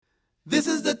This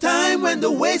is the time when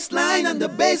the waistline and the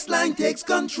bassline takes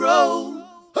control.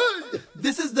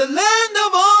 This is the land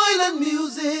of oil and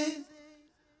music.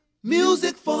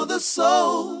 Music for the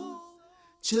soul.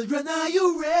 Children, are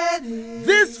you ready?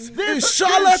 This is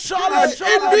Charlotte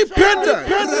Independent.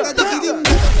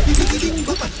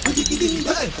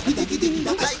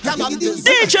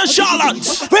 DJ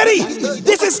Charlotte. Ready?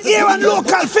 This is here on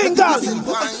Local Fingers.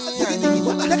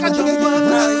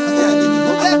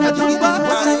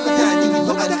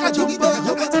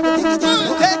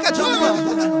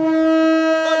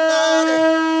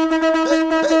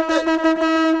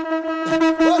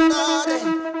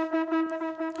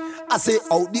 I say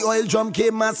out the oil drum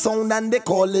came a sound and they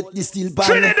call it the steel pan.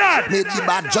 Trinidad. Make the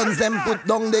bad Johns them put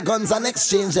down the guns and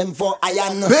exchange them for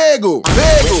iron. Bego.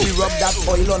 When we rub that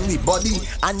oil on we body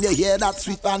and you hear that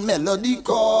sweet and melody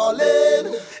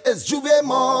calling, it's Juve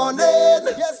morning.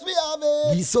 Yes, we have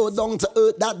it. We so down to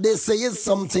earth that they say it's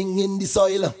something in the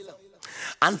soil.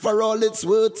 And for all it's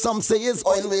worth, some say it's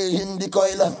oil way in the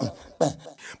coil.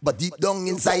 But deep down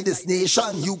inside this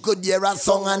nation, you could hear a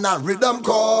song and a rhythm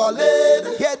calling.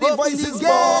 Hear the voices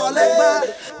calling.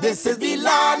 This is the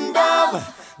land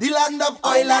of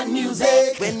oil and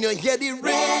music. When you hear the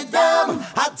rhythm,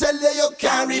 I tell you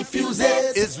can't refuse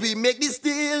it. It's we make the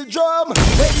steel drum.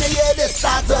 When you hear the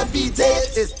start to beat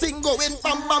it, it's thing going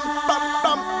bam bam bam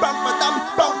bam bam bam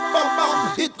bam bam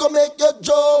bam. It go make you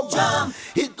jump.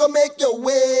 It go make you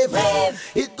wave.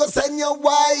 It go send you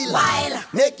wild.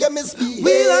 Make you misbehave.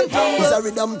 It's a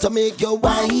rhythm to make you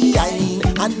whine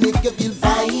and make you feel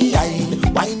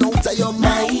fine. Wine out of your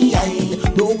mind.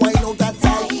 Don't wine out that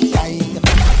time.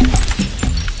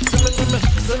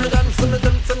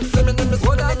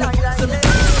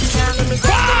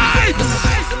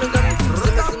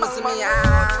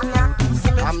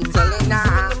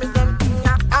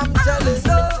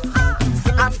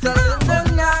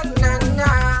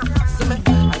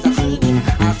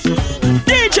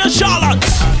 DJ Charlotte.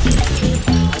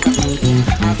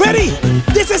 Ready?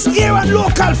 This is here on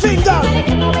Local Finger.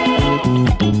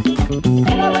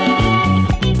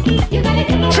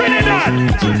 Trinidad.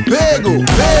 Bego.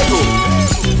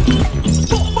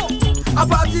 I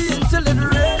party until it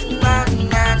rain,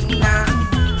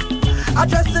 I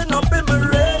dressing up in my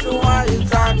red,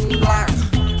 white and black.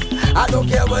 I don't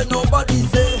care what nobody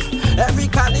say. Every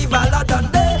carnival I done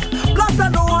day. Plus I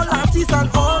know all artists and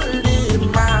all the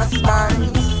mass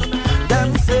bands.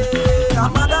 Them say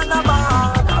I'm mad and I'm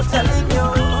mad. I'm telling you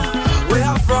where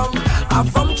I'm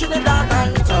from Trinidad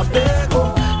and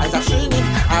Tobago.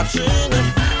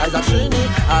 As a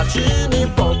Trini,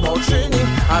 Popo Trini.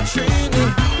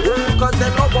 Cause they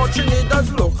know what Trini does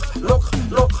look.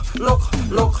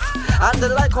 And they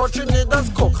like how Trini does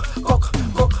cook.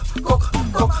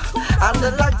 And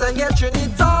they like to hear Trini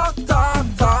talk.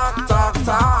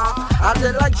 And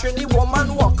they like Trini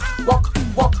woman walk.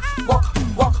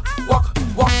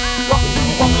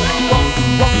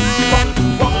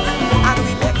 And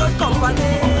we make us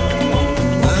company.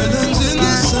 Islands in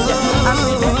the sun.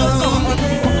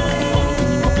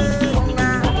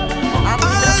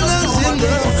 Islands in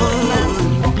the fun.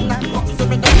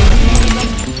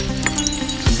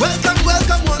 Welcome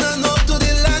one and all to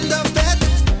the land of death.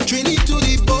 Trini to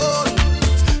the bone.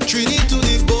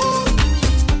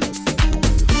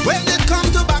 When they come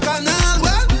to Bacchanal,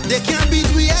 well, they can't beat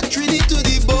we at Trini to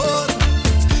the bone.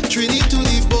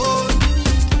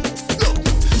 Look,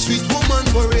 sweet woman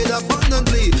parade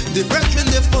abundantly. The brethren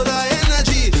they full of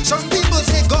energy. Some people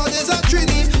say God is a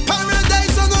Trini.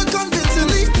 Paradise are not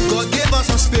convincingly. God gave us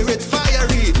a spirit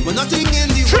fiery. We're nothing in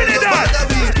the Trinidad.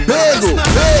 Bego.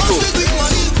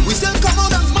 We still come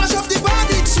out and mash up the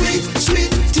body. Sweet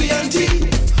TNT.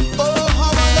 Oh,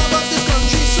 how I love up this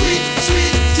country.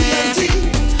 Sweet TNT.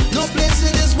 No place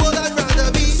in this world I'd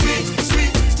rather be.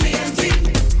 Sweet TNT.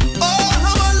 Oh,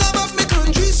 how I love up my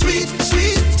country. Sweet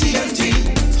TNT.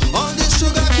 All this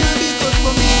sugar can't be good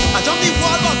for me. I jump the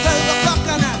wall about 12 o'clock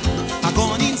and I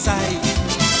gone inside.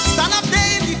 Stand up there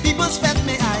in the people's fed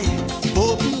me eye.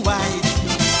 Open wide.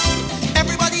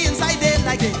 Everybody inside there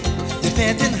like they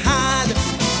petting hard.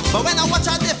 But when I watch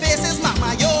out their faces,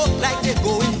 mama, yo, like they're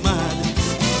going mad.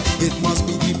 It must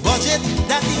be the budget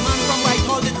that the man from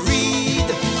Whitehall did read.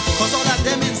 Cause all of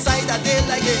them inside are they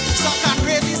like they suck a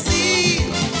crazy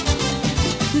seed.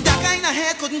 That kind of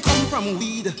hair couldn't come from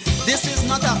weed. This is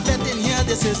not a fet in here,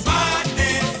 this is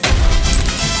madness.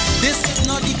 This is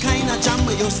not the kind of jam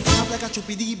where you stand up like a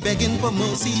choopy begging for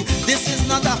mercy. This is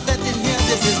not a fet in here,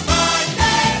 this is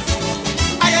madness.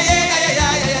 Ay, ay, ay, ay,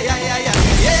 ay, ay, ay, ay, ay,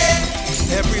 ay, ay.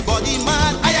 Everybody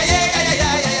mad. Ay, ay, ay, ay, ay,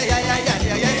 ay, ay, ay, ay,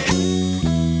 ay, ay.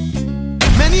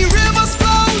 Many rivers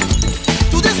flow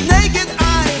to this naked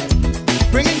eye.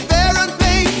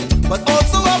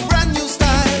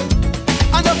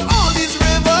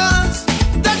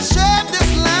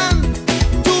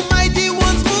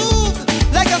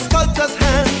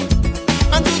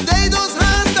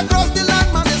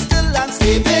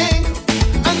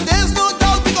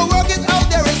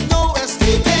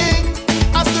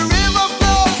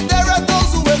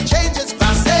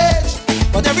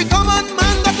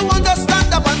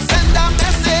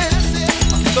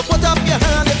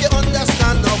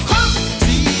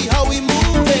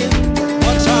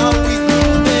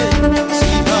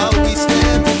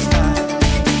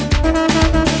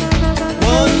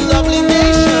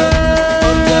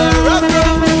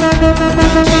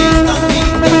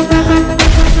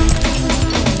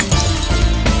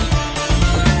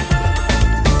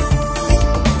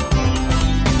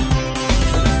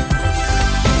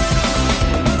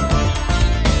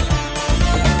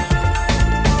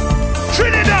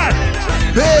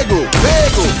 Bego,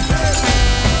 Bego.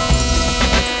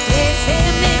 They say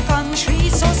my country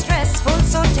so stressful,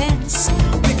 so tense.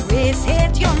 With race,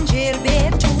 hate, young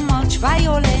jailbait, too much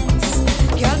violence.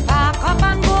 Girl, pack up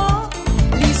and go.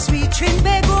 Leave sweet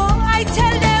Trinbago. I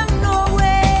tell them no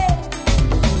way.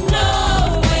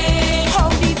 No way. How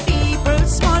the people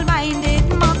small-minded,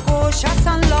 precocious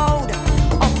and loud.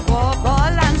 Of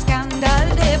bubble and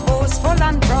scandal, they boastful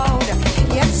and proud.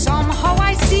 Yet somehow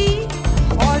I see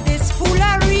all this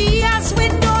foolery as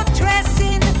window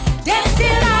dressing. They're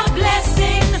still a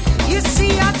blessing. You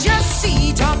see, I just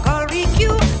see Jockery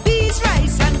Q, peas,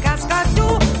 rice and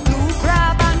cascado, blue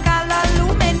crab and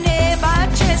galaloo. Me neighbor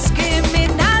just came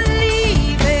in and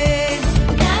leaving.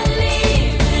 Not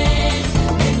leaving.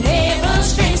 Me neighbor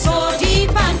string so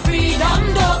deep and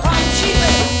freedom don't come cheap.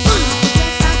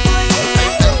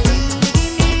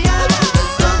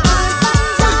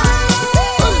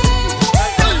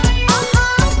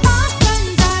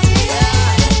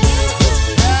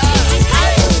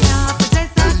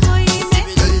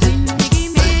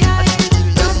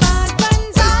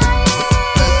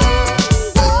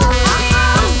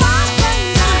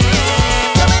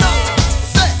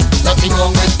 Nothing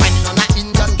wrong with whining on that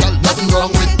Indian girl. Nothing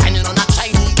wrong with whining on that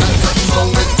Chinese girl. Nothing wrong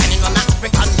with whining on that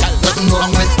African girl. Nothing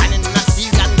wrong with whining on that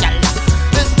Syrian girl.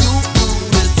 Let's do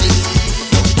the thing.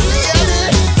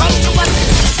 Come to us.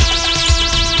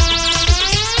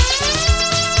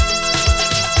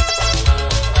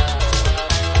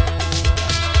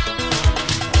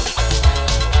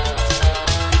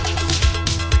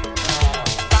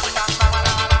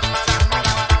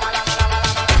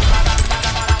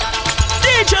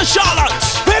 DJ Charlotte.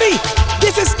 Ready?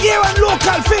 This is here and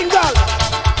local finger.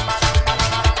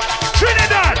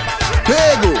 Trinidad.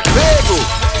 Bego, Bego.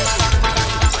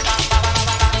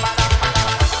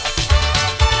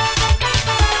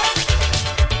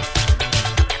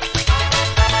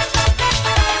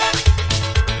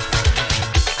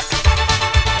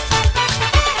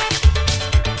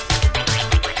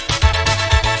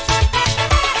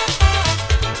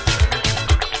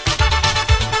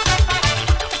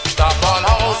 Stop all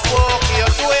housework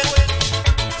you're doing.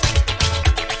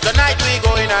 Tonight we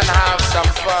go in and have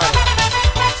some fun.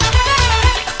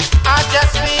 I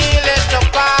just feel it to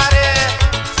party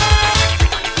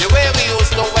the way we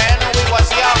used to when we was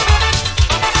young.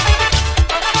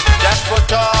 Just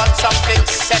put on something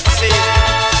sexy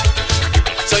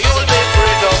so you'll be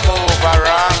free to move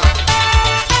around.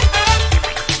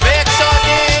 Make sure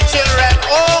the children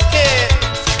okay.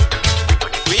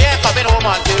 We ain't coming home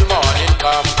until morning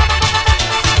come.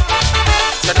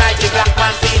 Tonight the black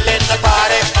man feeling the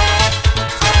party.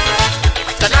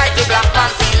 Tonight the black man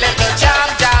feeling the jam,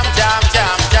 jam, jam,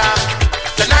 jam, jam.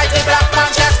 Tonight the black man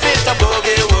just feels the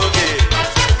boogie woogie.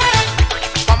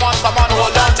 Come on,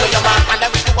 hold on to your man, and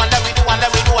then we do, and then we do, and then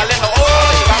we do a little oh.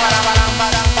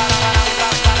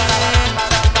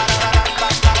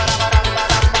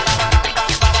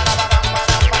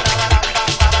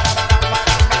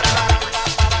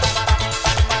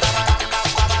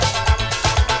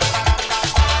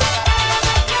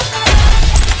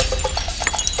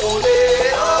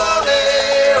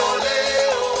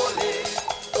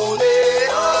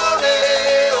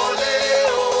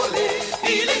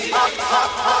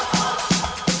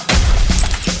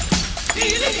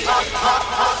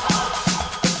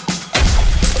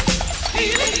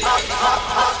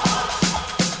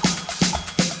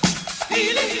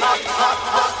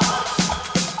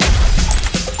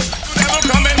 Never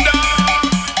coming down.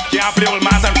 Can't play old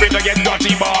man and afraid to get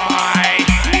dirty, boy.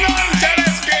 None shall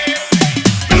escape.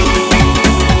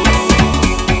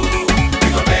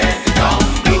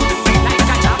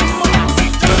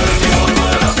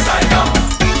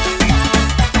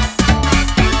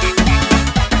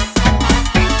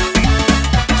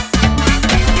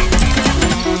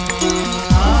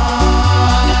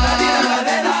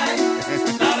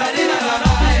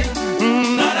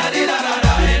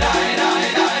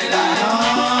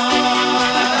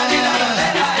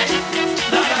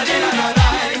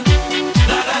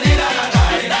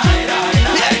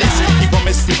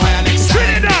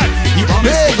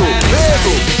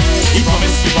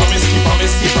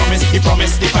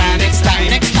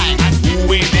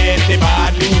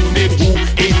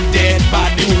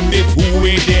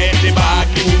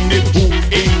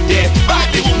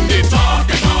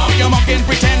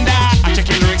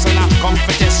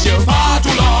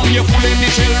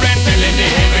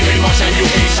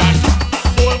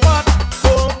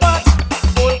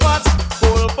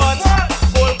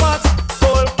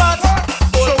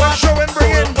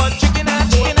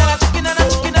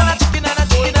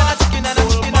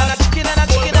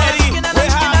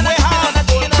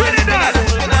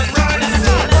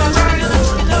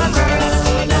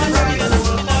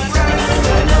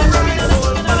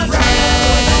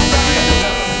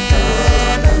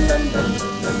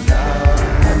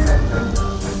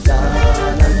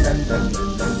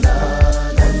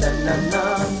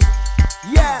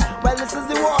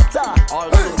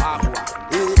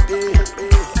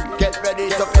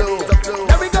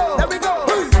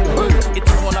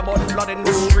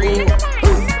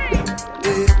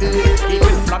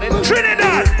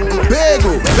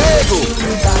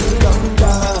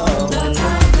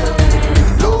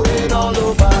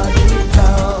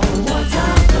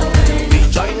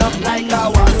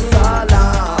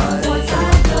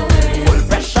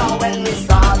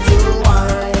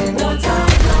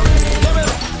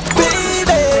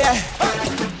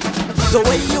 The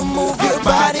way you move your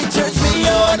body turns me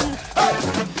on.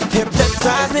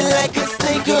 Hypnotize me like a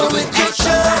snake with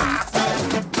action.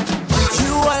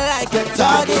 You are like a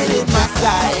target in my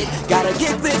sight. Gotta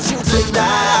get with you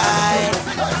tonight,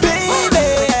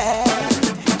 baby.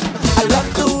 I love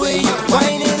the way you're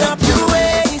winding up your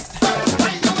waist.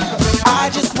 I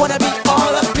just wanna be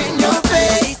all up in your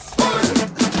face.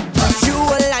 You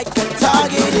are like a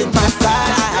target in my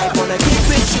sight. Wanna get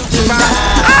with you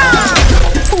tonight.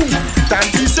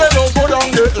 Dandy said, "Oh, go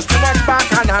down there, it's too much back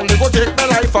and they go take my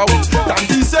life away."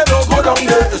 Dandy said, "Oh, go down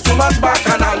there, it's too much back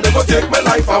and they go take my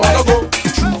life. I wanna go,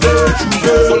 Juve,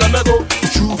 Juve, so let me go,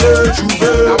 Juve,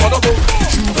 Juve. I wanna go,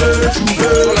 Juve, Juve,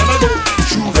 so let me go,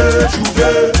 Juve,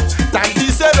 Juve." Dandy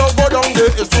said, "Oh, go down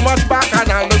there, it's too much back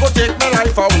and they go take my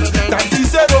life away." Dandy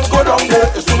said, "Oh, go down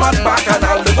there, it's too much back and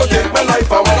they go take my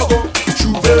life. I wanna go,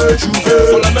 Juve,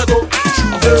 Juve, so let me go,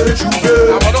 Juve,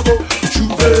 Juve. I wanna go,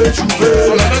 Juve, Juve,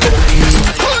 so let me go."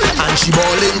 And she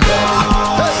ballin',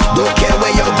 don't care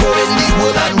where you're going, the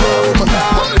world and Rome.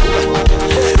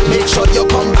 Make sure you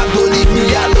come back, don't leave me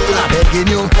alone. I'm begging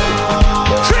you, I'm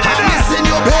missing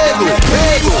you, baby,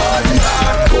 baby.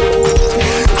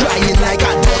 Crying like a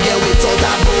dog without a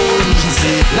bone. She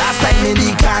said, last time in the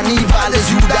carnival is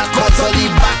you that caught on the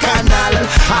bacchanal.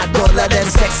 I don't let them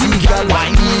sexy girl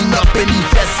winding up in the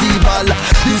festival.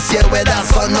 This year whether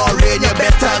sun or rain, you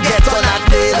better get on that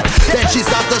day. Then she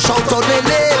start to shout out my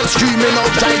name, screaming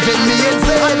out, driving me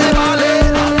insane. I'm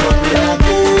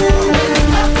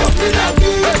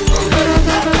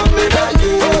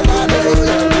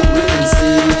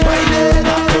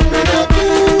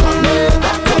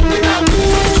coming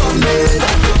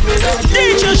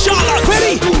DJ Charlotte,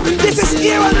 ready? This is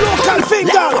Aaron Local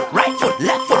Finger. Right foot,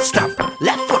 left foot, stomp.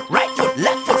 Left foot, right foot,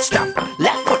 left foot, stomp.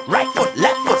 Left foot, right foot,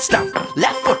 left foot, stomp.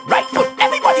 Left foot, right foot,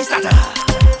 everybody start to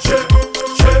chip,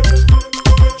 chip,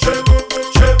 chip, chip,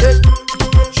 chip,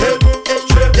 chip, chip,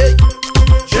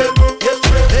 chip.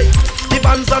 The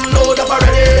bands on load up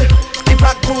already. The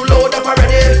flat crew load up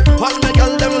already. All the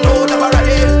girls them load up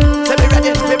already. Say me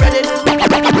ready, me ready.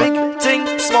 Big thing,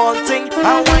 small thing, I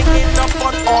winding up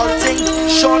on all thing.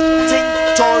 Short thing,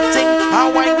 tall thing, I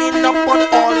winding up on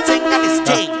all thing and it's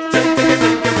thing.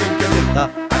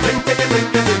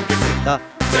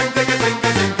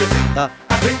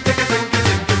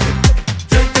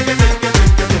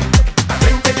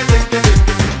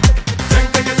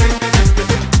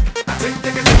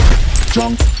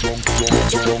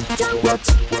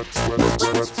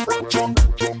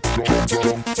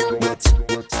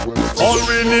 All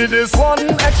we need is one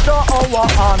extra hour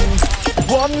and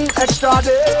one extra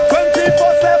day.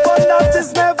 24/7, that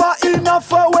is never enough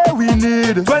for where we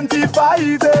need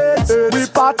 25 days. We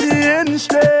partying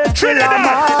straight till the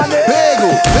morning. Bego.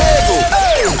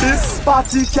 This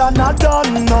party cannot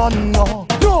done, no.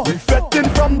 We fetting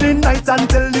from the night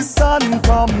until the sun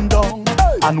come down.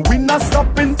 And we not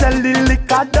stopping till the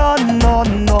liquor done, no.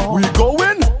 We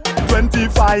going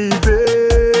 25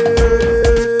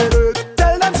 days.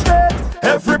 Tell them straight,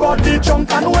 everybody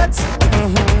drunk and wet.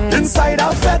 Inside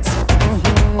our fete,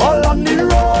 all on the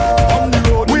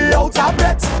road. We out of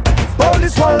breath.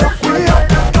 Police will lock we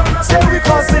up. Say we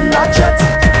causing a jet.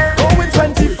 Going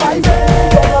 25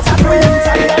 days. And we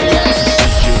inside our jet.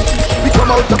 We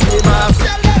come out to play mass,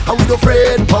 and we don't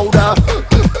afraid powder.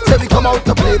 Say we come out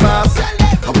to play mass,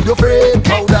 and we don't afraid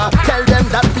powder. Tell them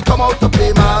that we come out to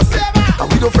play mass,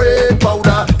 and we don't afraid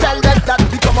powder. Tell them that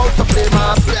we come out to play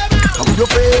mass, and we don't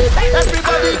afraid.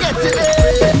 Everybody get in it.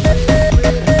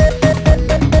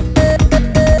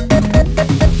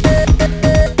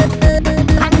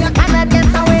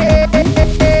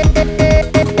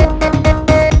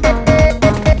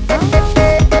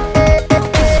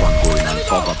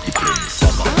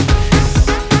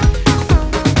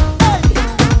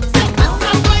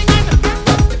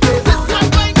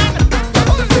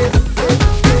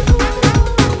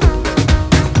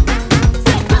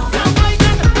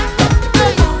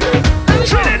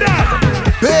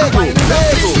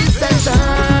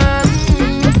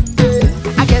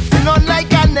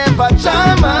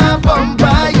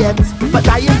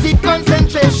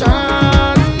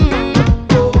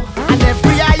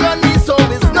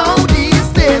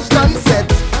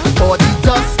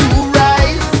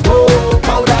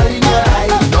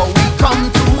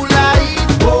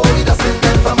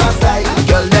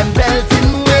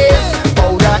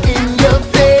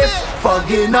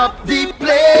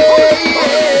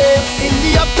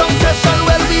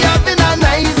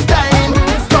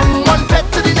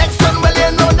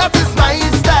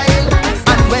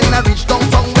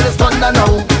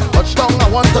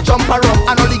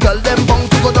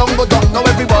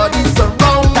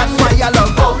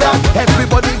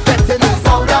 Everybody fetting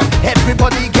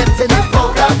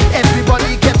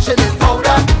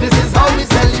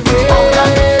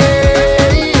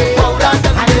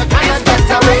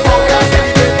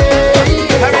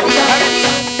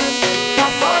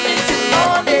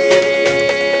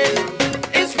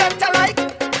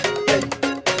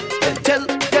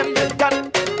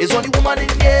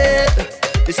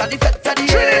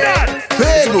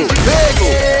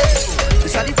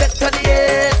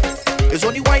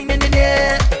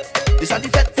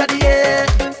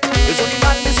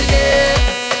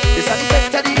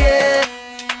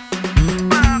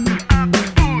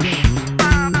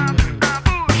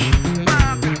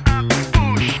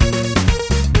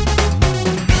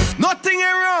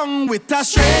with a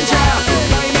stranger,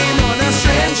 whining on a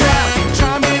stranger,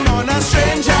 charming on a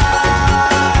stranger.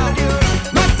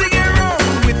 Nothing wrong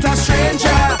with a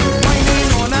stranger,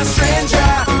 whining on a stranger,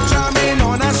 charming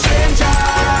on a stranger.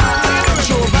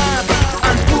 Show back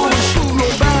and push,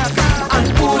 roll back and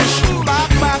push,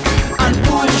 back and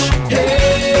push.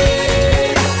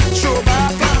 Hey, show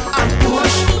back and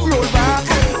push, roll back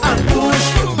and push,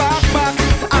 back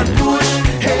and push.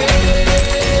 Hey,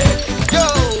 Yo,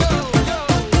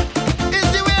 is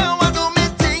the way I want to do me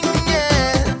thing,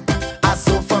 yeah. I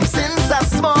saw from since I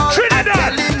small. Trinidad. I'm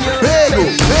telling you, Bego,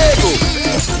 bego.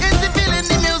 it's the feeling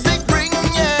the music bring,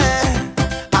 yeah.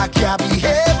 I can't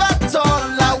behave at all. I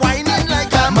whining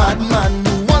like a madman.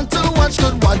 You want to watch,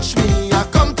 could watch me. I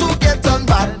come to get on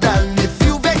bad, and if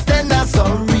you vex, then I'm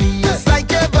sorry. It's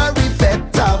like every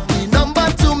vet have the number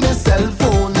to my cell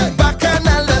phone. The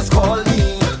bacchanal has called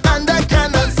me, and I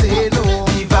cannot say no.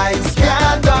 The vibes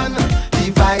can't done,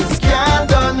 the vibes can't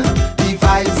done, the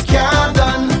vibes can't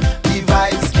done, the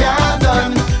vibes can't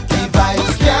done, the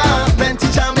vibes can't. Plenty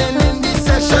jamming in the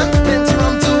session, plenty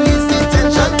rum to ease the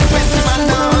tension. 20 man,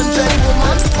 100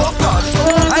 woman, oh God.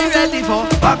 I'm ready for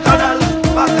bacchanal,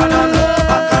 bacchanal,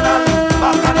 bacchanal,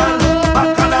 bacchanal,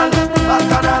 bacchanal, bacchanal,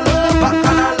 bacchanal,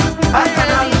 bacchanal,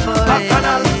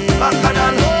 bacchanal,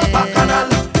 bacchanal,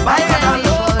 bacchanal,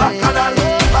 bacchanal,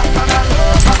 bacchanal.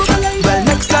 Well,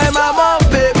 next time I'm up,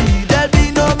 baby, there'll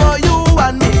be no more you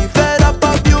and me. Fed up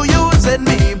of you using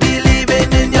me,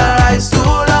 believing in your eyes too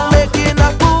long, making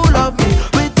a fool of me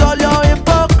with all your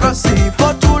hypocrisy.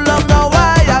 For too long now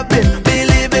I have been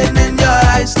believing in your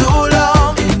eyes too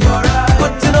long. In your eyes,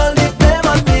 putting all the blame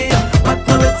on me, but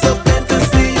now it's so plain to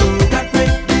see you got me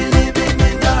believing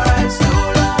in your eyes too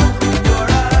long. Your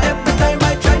eyes. Every time I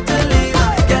try to leave,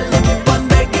 girl, you keep on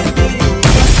begging me.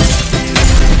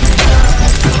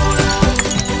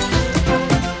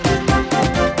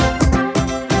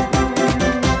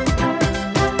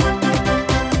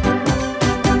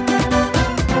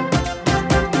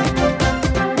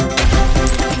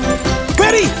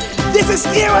 Ready? This is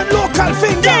here and local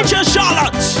finger. DJ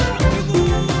Charlotte.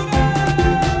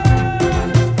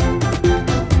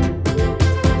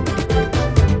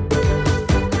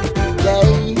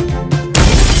 Yeah.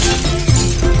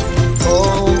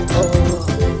 Oh, oh.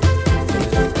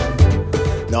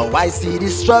 Now I see the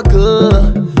struggle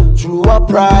through our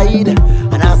pride,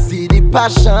 and I see the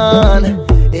passion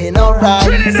in our eyes.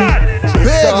 Trinidad.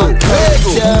 It's a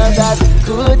culture that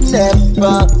could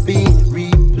never be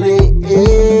replaced.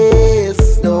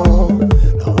 No,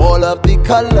 now all of the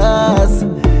colors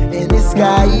in the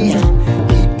sky,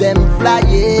 keep them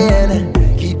flying,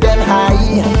 keep them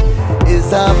high,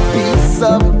 is a piece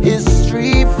of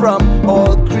history from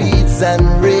all creeds and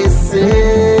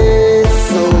races.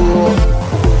 So,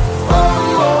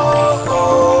 oh, oh,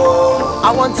 oh,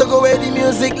 I want to go where the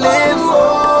music lives.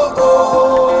 Oh,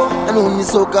 oh, and only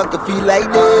soca could feel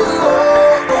like this.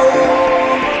 Oh,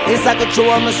 oh, yes, I could throw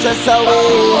all my stress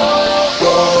away. Yeah.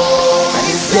 And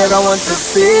it's there I want to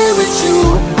stay with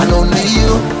you, and only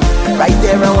you. Right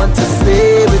there I want to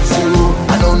stay with you,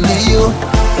 and only you.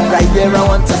 Right there I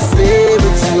want to stay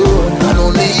with you, and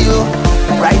only you.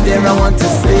 Right there I want to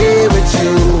stay with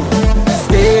you,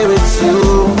 stay with you.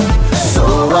 So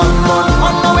I'm on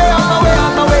my way, on my way,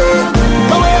 on my way,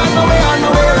 my way, on my way, on my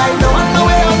way right now, on my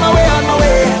way, on my way, on my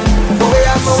way, my way,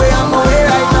 on my way, on my way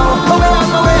right now, my way, on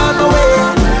my way, on my way,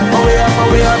 my way, on my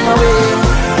way, on my way,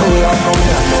 my way, on my way,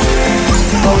 on my way,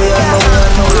 my way, on my way,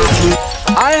 on my way.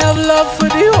 I have love for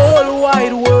the whole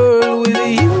wide world. With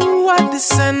you at the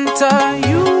center,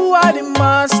 you are the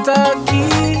master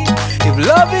key. If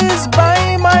love is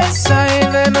by my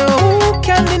side, then who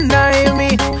can deny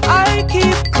me? I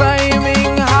keep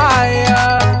climbing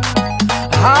higher,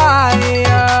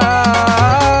 higher.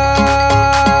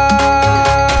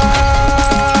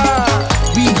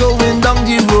 We going down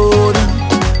the road,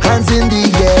 hands in the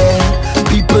air.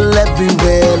 People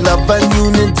everywhere, love and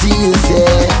unity is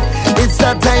here. It's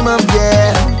that time of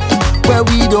year where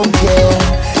we don't care.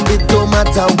 It don't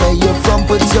matter where you're from,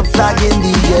 put your flag in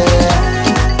the air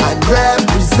and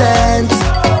represent,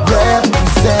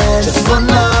 represent. Just one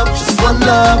love, just one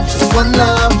love, just one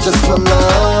love, just one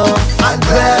love. And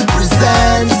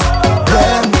represent,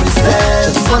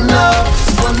 represent. Just one love,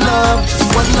 just one love,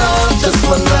 just one love, just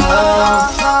one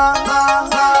love.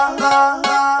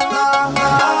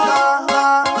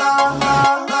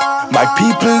 My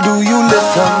people, do you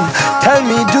listen? Tell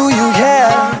me, do you hear?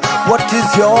 What is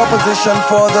your position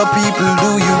for the people?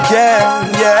 Do you care?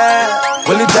 Yeah.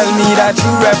 Will you tell me that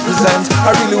you represent?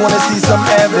 I really wanna see some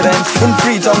evidence. In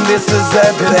freedom, this is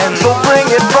evidence. So bring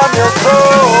it from your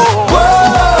soul.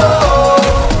 Whoa.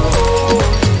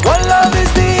 One love is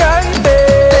the answer.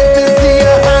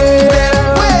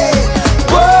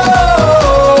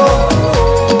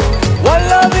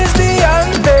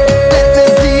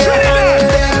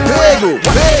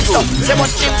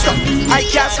 him stop? I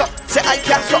can't stop. Say I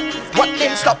can't stop. What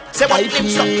him stop? Say what him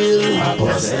stop?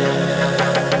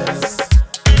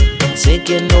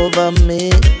 Taking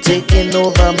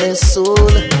over me soul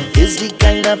is the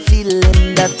kind of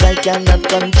feeling that I cannot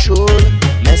control.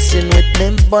 Messing with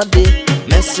me body,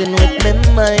 messing with me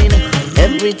mind.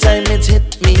 Every time it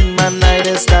hit me, man, I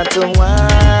just start to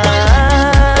whine.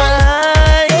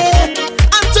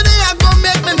 And today I go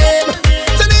make my name.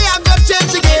 Today I go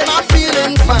change the game. I'm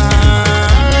feeling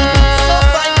fine. So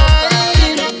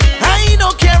fine. I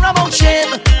don't care about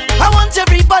shame. I want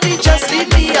everybody just leave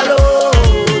me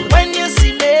alone. When you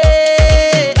see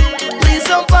me, please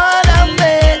don't bother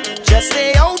me. Just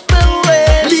stay out the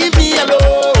way. Leave me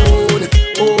alone.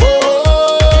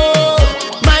 Oh,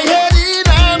 my head in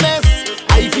a mess.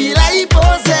 I feel I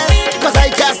possess. Cause I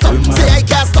can't stop. Say I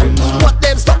can't stop. What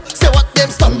them stop? Say what them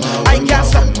stop. I can't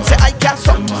stop. Say I can't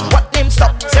stop. What them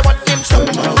stop? Say what them stop.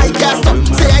 I can't stop.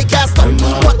 Say I can't stop.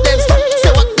 What them stop?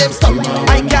 Say what them stop.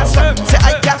 I can't stop. Say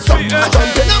I can't stop. I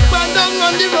jumping up and down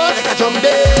on the road like a jumping.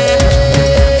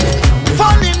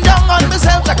 Falling down on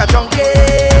myself like a junkie.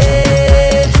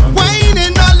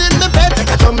 Whining all in the bed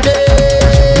like a jumping.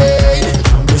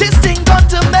 This thing got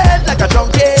to me head like a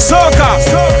junkie. Soca,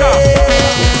 soca.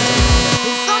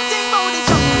 Something about the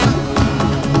jump.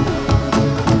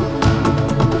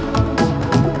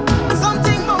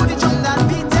 Something about the jump that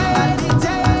beat it.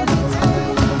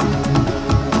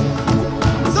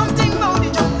 Something about the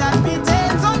jump that beat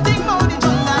it. Something about the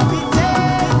jump that beat it.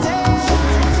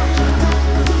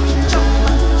 Jump,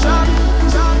 jump,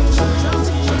 jump, jump.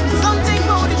 Something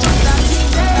about the jump that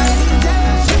beat it.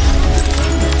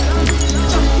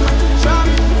 Jump, jump,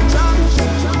 jump.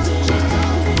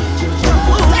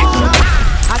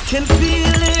 I can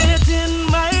feel it in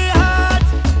my heart.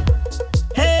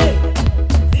 Hey,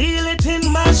 feel it in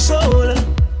my soul.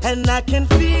 And I can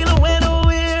feel when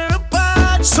we're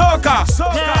apart. Soca,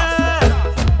 soca. Yeah,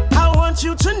 I want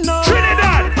you to know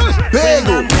Trinidad.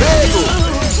 Bego, bego.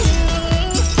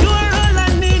 you are all I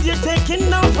need. You're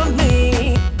taking over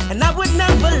me. And I would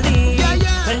never leave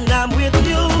when I'm with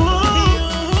you.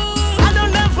 I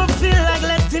don't ever feel like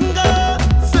letting go.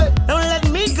 Don't let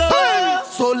me go.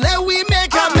 So let we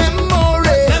make a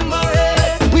memory.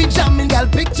 We jamming girl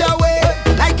picture way.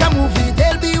 Like a movie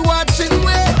they'll be watching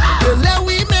way. So let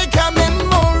we make a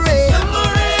memory.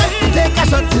 Take a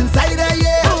shot inside a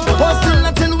year. But still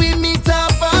until we meet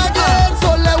up again.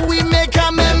 So let we make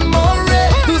a memory.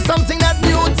 Do something that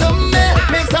new to me.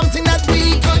 Make something that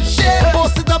we could share.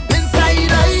 Post it up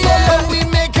inside a year. So let we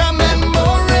make a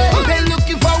memory. They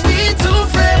looking for we to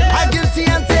frame. I guilty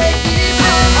and take it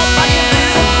up against the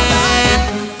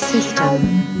wall.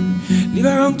 Live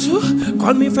around too.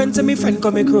 Call me friend, say me friend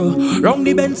come me crew. Round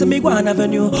the bend, say me go on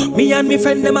avenue. Me and me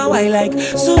friend them a while like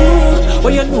so.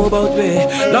 What you know about me?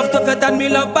 Love to fet and me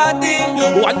love party.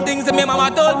 One thing say me mama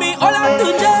told me, all I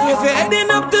do just if you're heading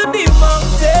up to the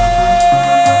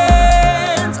mountains,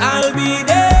 I'll be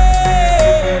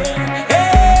there.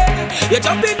 Hey, you're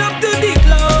jumping up to the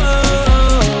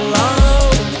clouds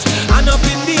and up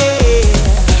in the air,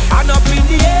 and up in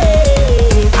the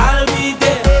air, I'll be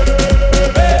there.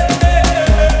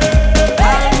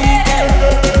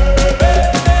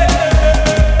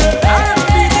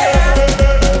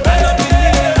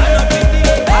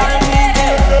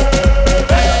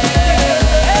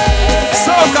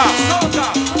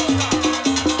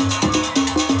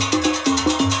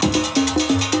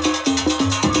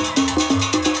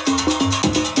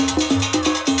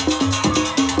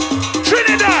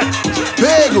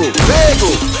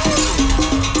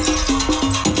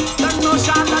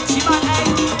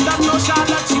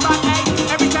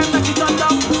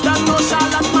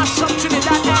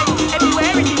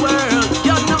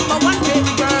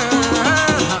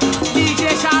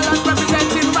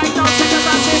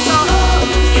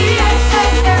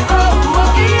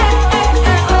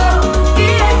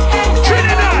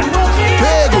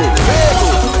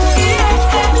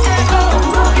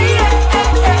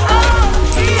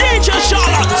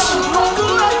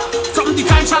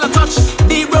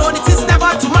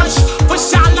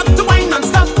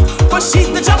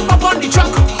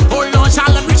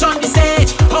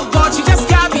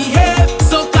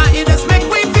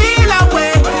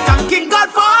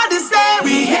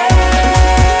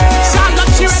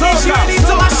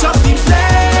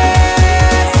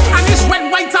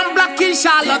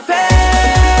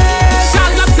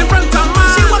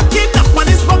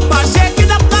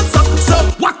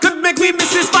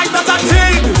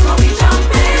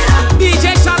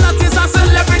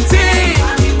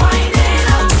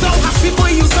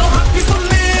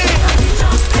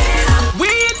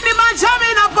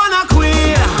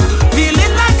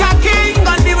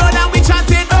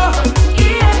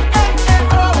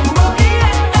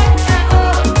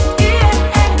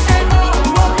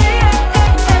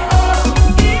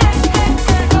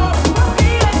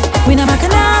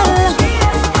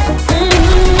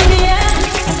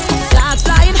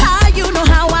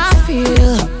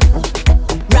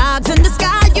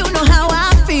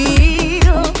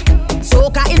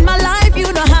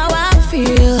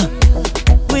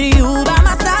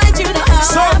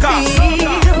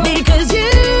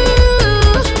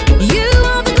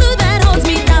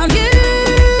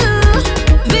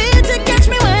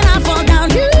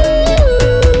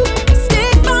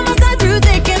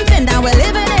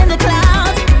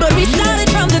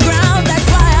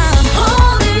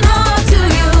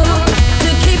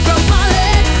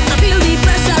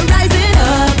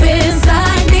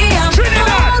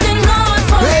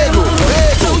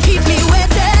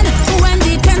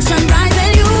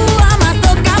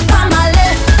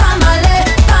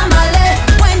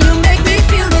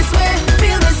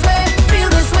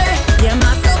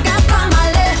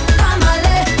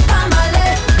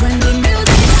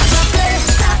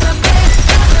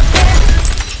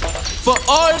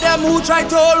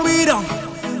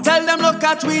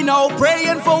 at we now,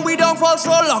 praying for we don't fall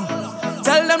so long.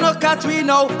 Tell them look at we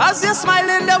now, as you're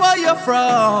smiling there where you're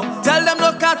from. Tell them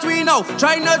look at we now,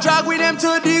 trying to drag with them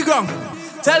to the ground.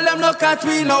 Tell them look at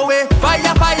we now, eh.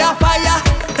 Fire, fire, fire.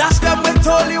 Dash them with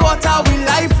holy water. We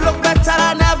life look better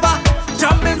than ever.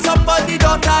 Jumping somebody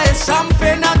daughter is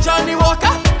champagne and Johnny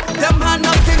Walker. Them had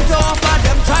nothing to offer.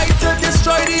 Them try to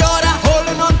destroy the order.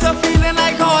 Holding on to feeling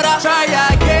like order. Try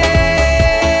again.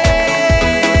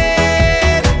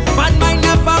 Bad mind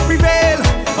never prevail.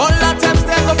 All attempts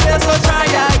never fail, so try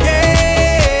again.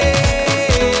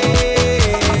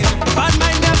 Bad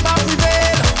mind never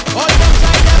prevail. All them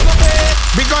try never fail.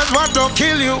 Because what don't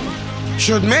kill you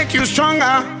should make you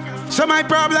stronger. So my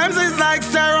problems is like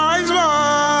steroids, boy.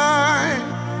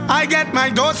 I get my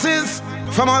doses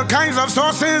from all kinds of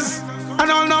sources, and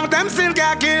all of them still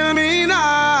can't kill me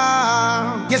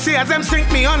now. You see, as them sink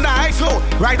me on the high flow,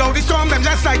 ride out the storm, them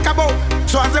just like a boat.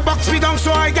 So as the box me down,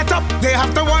 so I get up. They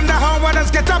have to wonder how others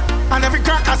get up. And every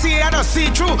crack I see, I just see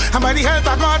through. And by the help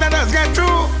of God, I just get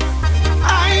through.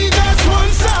 I just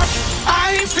won't stop.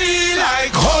 I feel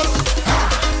like Hulk.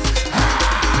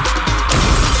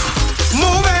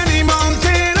 Move any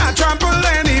mountain, I trample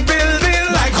any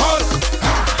building like Hulk.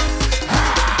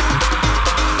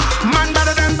 Man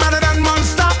better than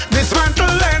monster,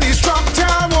 dismantle any structure,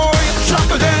 boy.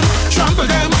 Trample them, trample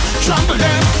them, trample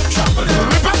them, trample them.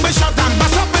 Rip up my shot and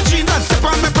bust up my jeans and step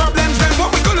on my problems. Then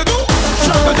what we gonna do?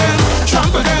 Trample them,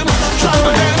 trample them,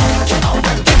 trample them. Kick out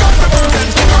them, kick out the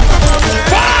problems, kick out the problems.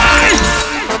 Fight!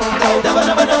 Never,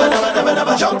 never, never, never, never,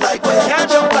 never jump like we.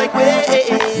 Can't jump like we.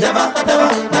 Never,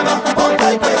 never, never.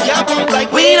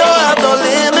 We don't have no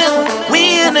limit.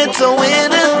 We in it to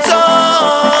win it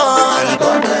all.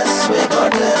 God bless we,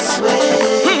 God bless we.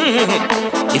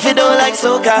 If you don't like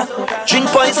soca, drink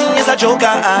poison is a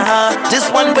joker. This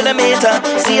one for the meter.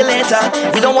 See you later.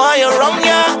 We don't want you wrong,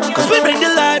 yeah. Cause we bring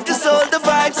the life to soul, the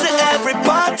vibes to every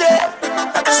party.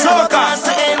 Soca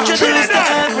to introduce to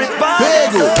everybody.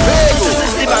 This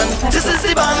is the band, this is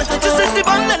the band, this is the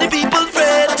band and the people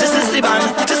afraid. This is the band,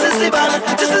 this is the band,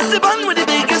 this is the band with the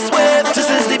biggest wave. This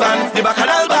is the band, the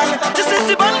bacchanal band. This is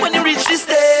the band when you reach the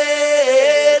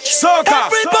stage. Soca.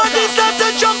 Everybody start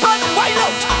to jump and wild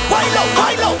out, wild out,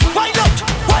 wild out, wild out,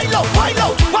 wild out, wild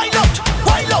out, wild out,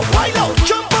 wild out, wild out.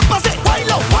 Jump up and say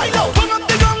wild out, wild out. Bring up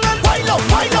the gong and wild out,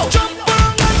 wild out. Jump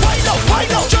on and wild out,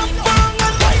 wild out. Jump on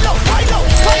and wild out, wild out,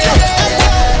 wild out.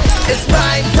 It's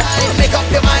prime time, make up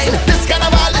your mind. This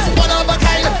carnival is one of a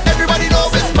kind. Everybody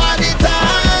knows it's party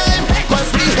time.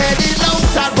 Cause we heading out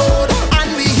that road and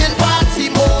we in party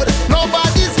mode.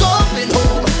 Nobody's going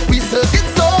home, we still get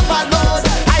so overload.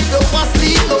 I don't want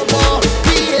sleep no more,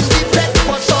 we in the bed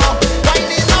for sure.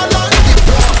 Whining all on the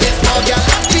floor, it's all you're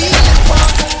not feeling for.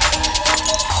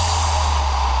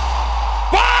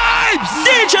 Vibes!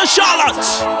 DJ Charlotte!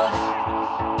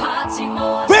 Party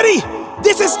mode. Ready?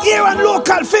 This is here and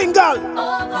local finger.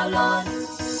 Overload.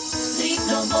 Sleep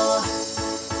no more.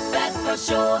 Bed for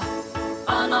sure.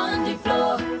 All on the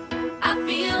floor. I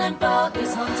feel and felt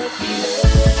this haunted feeling.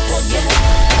 Oh yeah,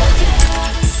 oh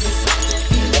yeah. This haunted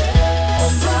feeling.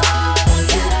 Oh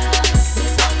yeah,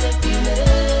 this haunted feeling.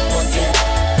 Oh yeah,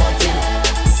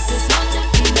 this haunted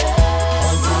feeling.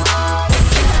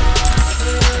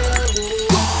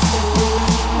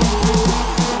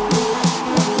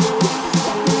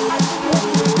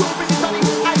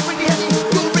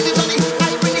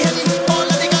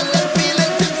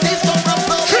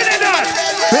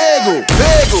 Pego.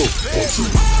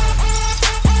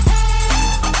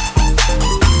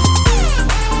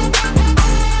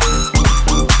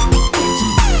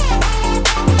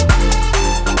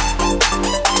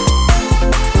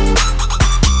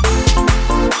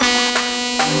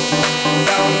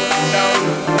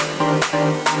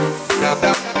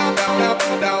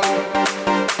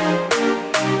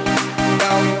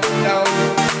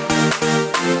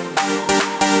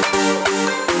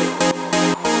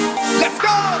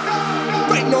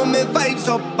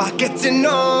 Getting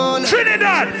on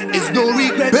Trinidad. It's no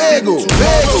regret. Pego.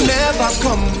 Never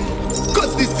come.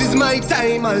 Cause this is my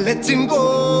time, I'm letting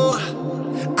go.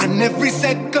 And every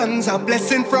second's a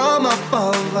blessing from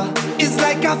above. It's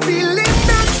like a feeling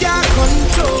that can't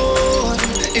control.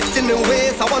 It's in the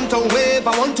ways I want to wave,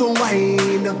 I want to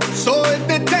whine. So if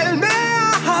they tell me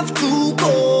I have to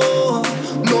go,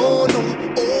 no,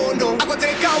 oh no. I go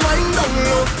take a wind down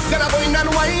low, then I go in and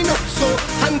wind up so,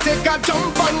 and take a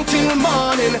jump until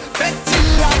morning. Fet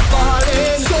till I'm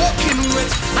falling, soaking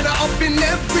wet, and I'm up in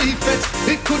every fet.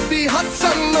 It could be hot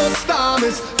sun or storm,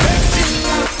 it's fet till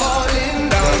I'm falling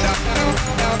down, down, down,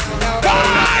 down, down, down,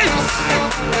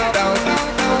 down,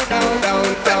 down, down, down,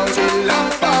 down, till I'm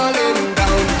falling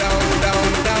down, down, down,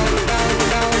 down, down.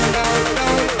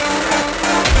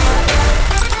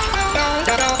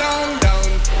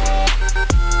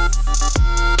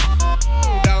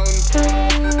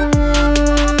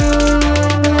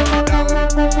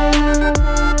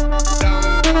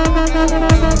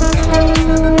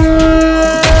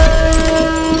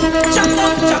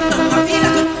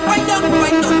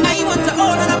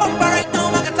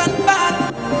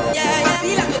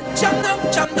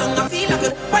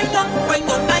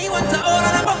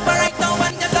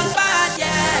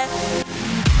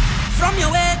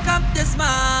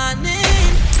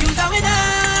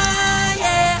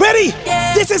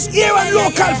 This is here and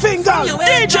local finger.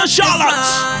 DJ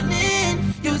Charlotte.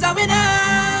 You's a winner,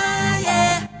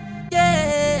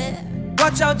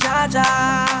 Watch out, Jaja.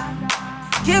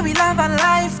 Here we love and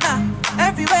life now.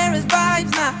 Everywhere is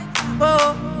vibes now.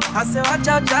 Oh, I say watch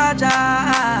out,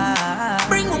 Jaja.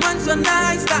 Bring woman so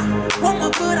nice now. What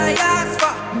more could I ask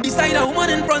for? Beside a woman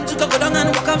in front, you can go down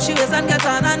and walk up she waist and get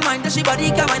on and mind that she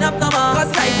body can wind up no more. Cause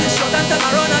life is short and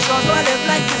tomorrow not sure, so I live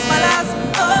like this my last.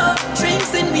 Oh,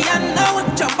 dreams in me and now.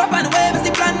 Jump up and wave is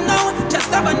the plan now. Just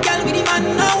have and girl with the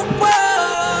man now.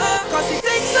 Whoa, cause it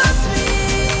takes so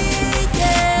sweet,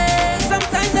 yeah.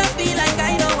 Sometimes I feel like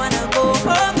I don't wanna go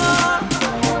home more.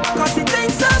 Cause it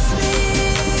takes so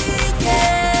sweet,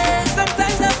 yeah.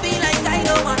 Sometimes I feel like I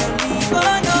don't wanna leave,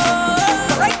 oh no.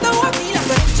 But right now I feel like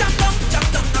a jump down, I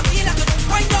feel like a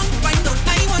wind down.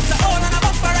 I want to hold on a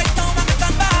bumper right now, I'm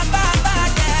gonna bad,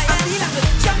 yeah. I feel like a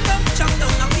jump down, I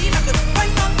feel like a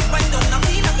wind down, I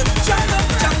feel like a jump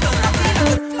down, I feel like a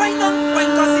wind down,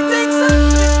 cause it takes so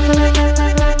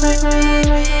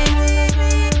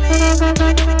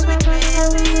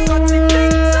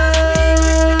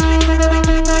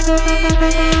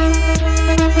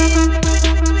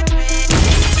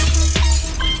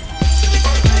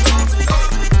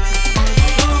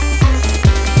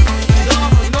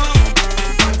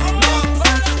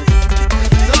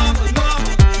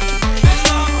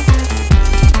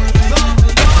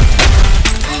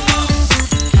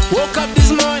Woke up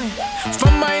this morning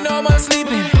from my normal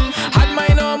sleeping. Had my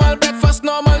normal breakfast,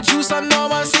 normal juice and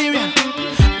normal cereal.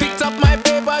 Picked up my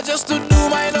paper just to do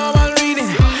my normal reading.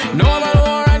 Normal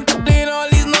war and clean, all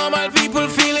these normal people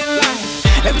feeling like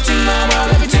everything normal,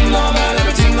 everything normal,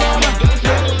 everything normal.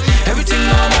 Everything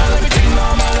normal, everything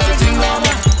normal, everything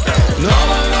normal.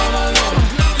 Normal, normal, normal.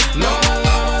 Normal,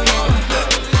 normal, normal.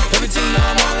 Everything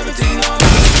normal, everything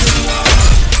normal.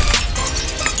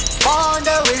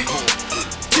 Monday,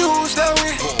 Tuesday,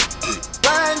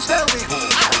 Wednesday,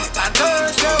 and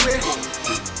Thursday,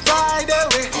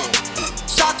 Friday,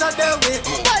 Saturday,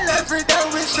 well every day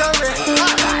we show it.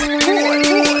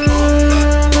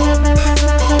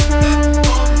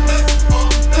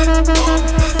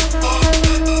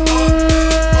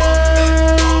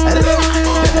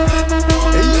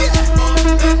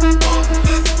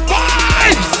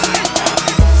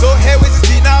 So here we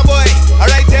see now, boy.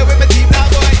 Alright, here with my team now,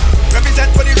 boy.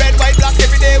 Represent for the red, white, black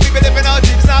every day. We be living our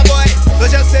dreams now, boy. So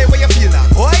just say what you feel now,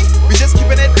 boy. We just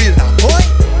keeping it real now, boy.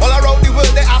 All around the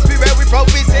world they ask me where we from.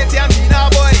 We say TNT now,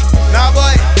 boy. Now,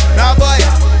 boy. Now, boy.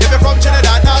 If you're from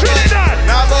Trinidad, now, boy.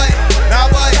 Now, boy. Now,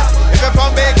 boy. If you're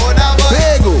from Bago, now, boy.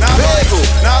 Now, boy.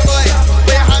 Now, boy.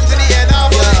 Put your hands in the air, now,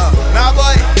 boy. Now,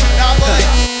 boy. Now, boy.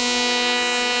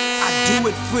 I do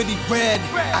it for the red,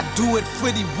 I do it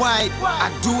for the white, I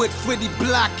do it for the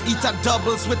black. Eat a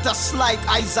doubles with a slight,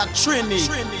 eyes are Trini.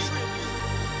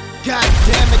 God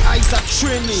damn it, eyes are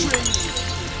Trini.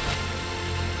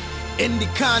 In the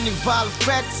carnival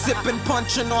fete, sipping,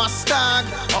 punching on stag,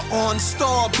 or on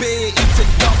Star Bay,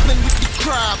 eating dumpling with the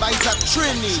crab, eyes are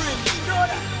Trini.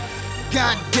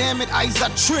 God damn it, eyes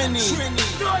are Trini.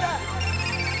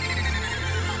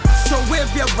 So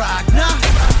wave your rag now,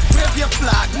 wave your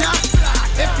flag now.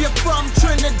 If you're from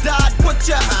Trinidad, put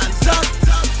your hands up.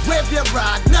 Wave your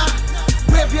rag now,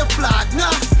 wave your flag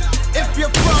now. If you're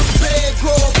from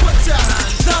Bago, put your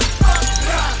hands up.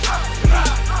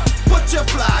 Put your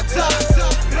flags up.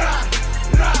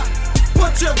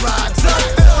 Put your rags up.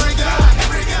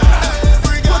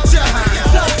 Put your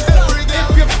hands up.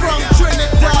 If you're from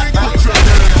Trinidad, put your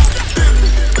hands up.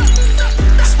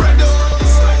 Spread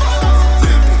those.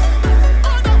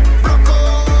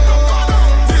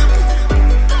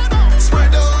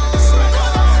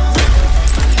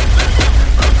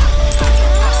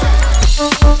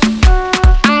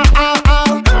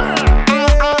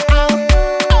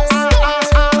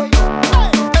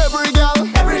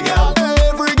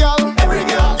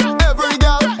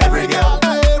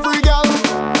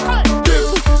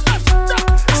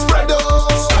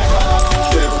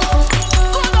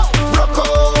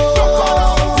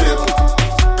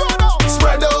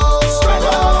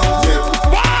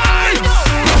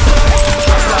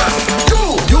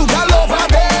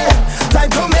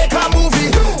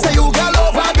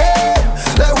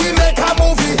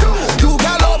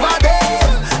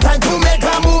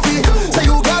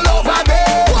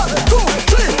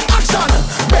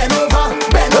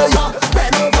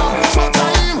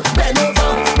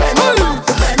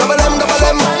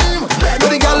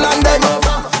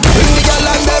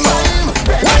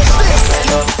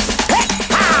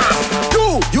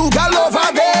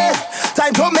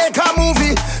 Time to make a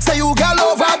movie. Say you girl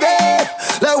over there.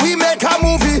 Let we make a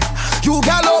movie. You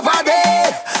girl over there.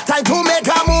 Time to make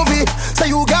a movie. Say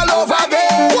you girl over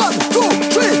there. 1, 2,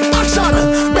 3, action.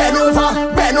 Bend over,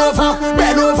 bend over,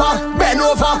 bend over, bend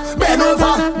over, bend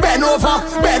over, bend over,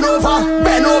 bend over,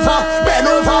 bend over, bend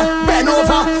over, bend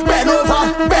over, bend over,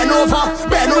 bend over,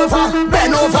 bend over,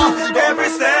 bend over. Every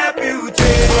step you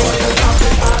take,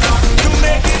 you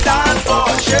make it dance for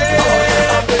shame.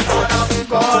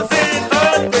 Cause it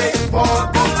hurt me,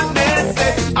 for goodness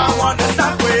sake, I wanna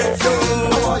stop with you.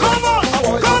 Come on,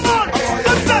 come on,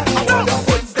 let's go. Your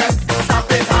footsteps, stop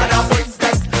it harder,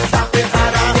 footsteps, stop it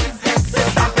harder,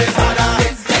 stop it harder,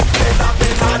 stop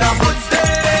it harder,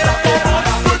 footsteps,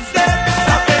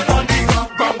 stop it on the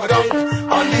ground,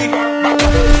 on the ground.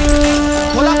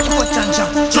 Hold up your foot and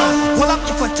jump, jump. Hold up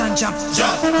your foot and jump,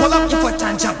 jump. Hold up your foot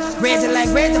and jump. Raise it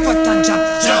like raise the foot and jump,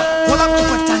 jump. Hold up your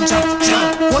foot and jump,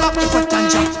 jump. Hold up your foot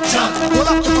and jump, jump. Hold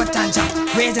up your foot and jump.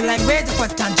 Raise it like raise the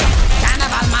foot and jump.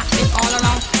 Carnival massive all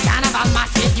around. Carnival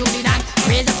massive, you did that.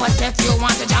 Raise the foot if you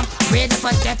want to jump. Raise the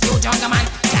foot if you jungle man.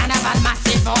 Carnival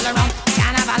massive all around.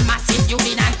 Carnival massive, you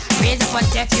did that. Raise the foot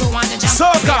if you want to jump.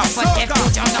 Soca, raise the foot if you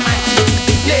jungle man.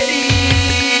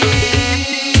 Ladies,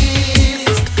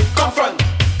 come front,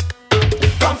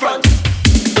 come front.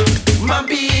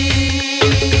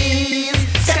 Mambies,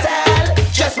 scatter,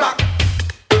 chest back.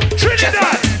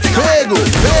 Trinidad, Pego,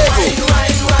 pego.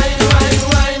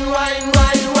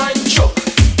 Wine, choke,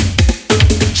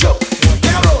 choke.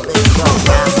 Get a roll.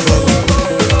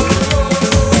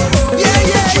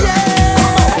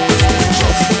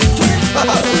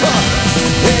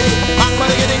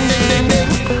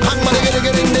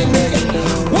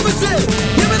 What we say?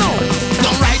 Hear me now.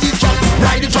 Don't ride the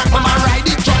truck, mama, ride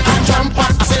the truck and jump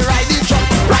on. I say ride the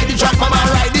truck, mama,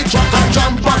 ride the truck and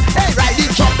jump on. Hey, ride the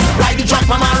truck,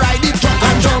 mama, ride the truck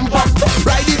and jump on.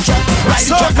 Ride the truck,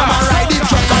 mama, ride the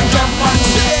truck and jump on.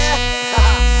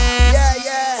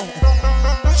 Yeah.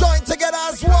 Join together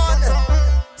as one.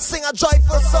 Sing a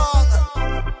joyful song.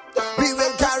 We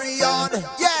will carry on.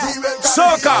 Yeah. We will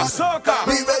carry on. Soca.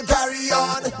 We will carry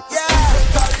on. Yeah.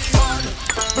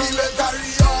 We will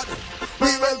carry on.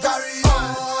 We will carry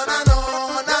on and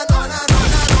on and on and on and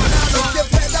on. If you're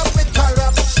fed up with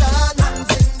corruption,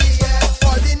 hands in the air.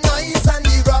 All the noise and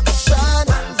eruption,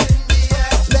 hands in the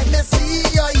air. Let me see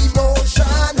your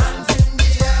emotion, hands in the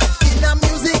air. In a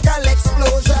musical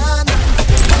explosion.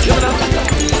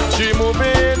 She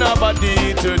moving her body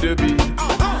to the beat,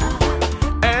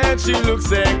 and she looks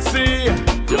sexy.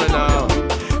 You know,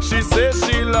 she says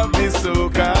she love me so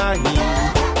kind,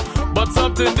 but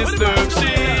something disturbs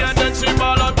she, and then she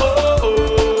ball out,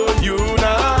 oh, you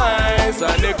nice.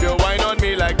 And if you whine on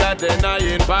me like that, then I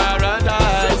in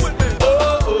paradise.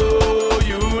 Oh,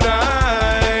 you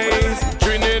nice.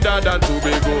 Trinidad and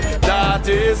Tobago, that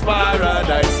is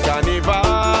paradise.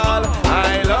 Carnival,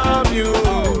 I love you,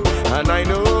 and I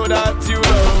know that you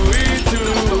love me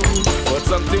too. But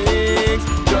some things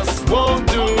just won't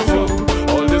do.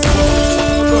 All this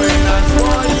love going on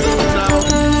for you now.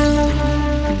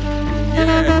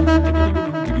 Yeah.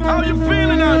 How you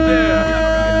feeling out there?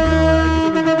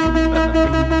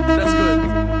 That's good.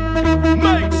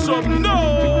 Make some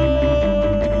noise.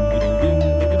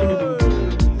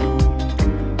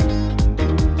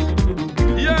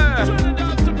 Yeah.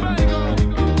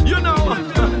 You know.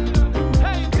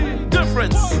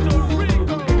 Difference.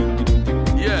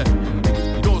 Yeah.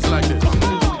 Goes like this.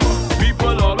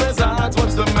 People always ask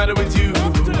what's the matter with you.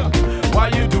 Why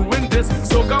you doing this?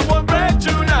 So come on, break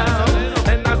you now.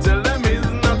 And I tell them it's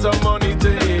not a money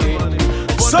thing.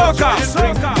 Soca.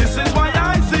 This is why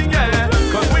I sing, yeah.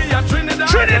 Cause we are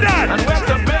Trinidad. And we're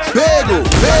the best. Pego.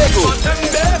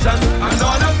 And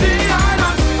all of the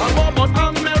islands. And more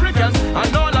about Americans.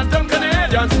 And all of them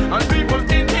Canadians. And people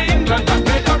in England that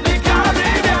make up the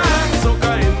Caribbean.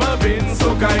 Soca in my veins,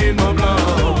 soca in my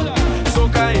blood.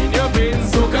 Soca in your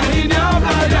veins, soca in your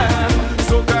blood, yeah.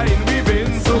 Soca in me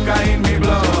veins, soca in me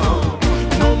blood.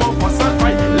 No more fuss and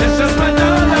fight, let's just spread the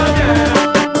love, yeah.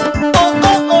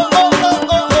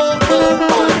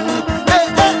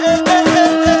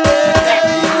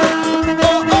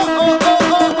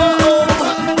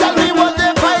 Tell me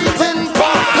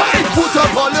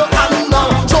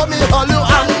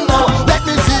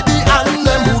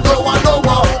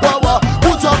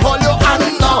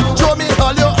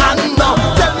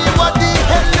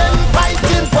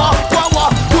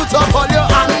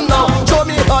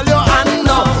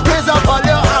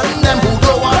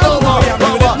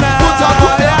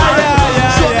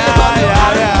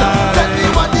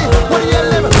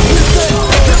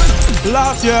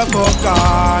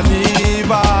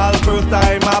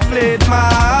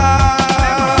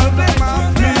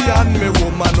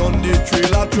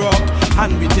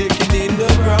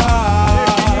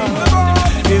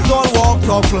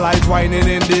of life whining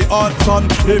in the hot sun.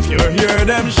 If you hear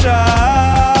them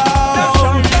shout,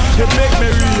 it make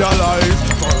me realize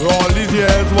for all these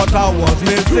years what I was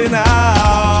missing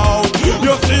out.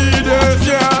 You see this,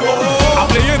 yeah, I'm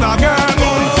playing again,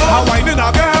 I'm whining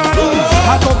again,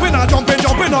 I'm jumping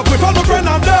up with all my friends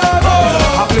I'm dead.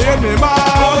 I'm playing me man,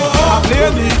 I'm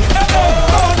playing me.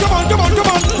 Come on,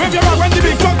 wave your hand when the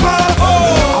big truck pass.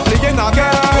 I'm playing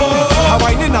again, I'm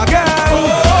whining again,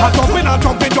 I'm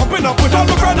jumping up with all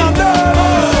my friends I'm dead.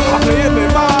 I'm playing me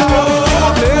man,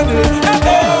 I'm playing me.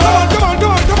 Come on,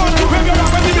 wave your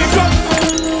hand when the big truck.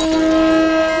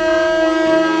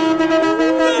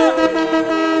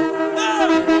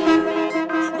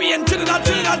 We in Trinidad.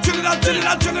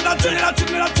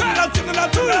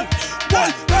 Why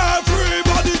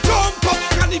everybody jump up?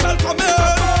 Carnival coming,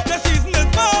 the season is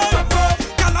mine.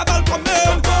 Carnival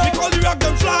coming, we call the rock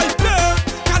them fly.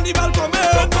 Carnival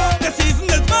coming, the season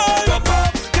is mine.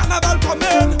 Carnival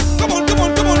coming, come on.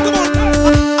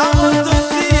 I want to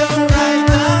see your right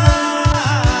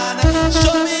hand.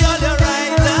 Show me all your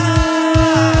right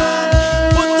hand.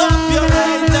 Put up your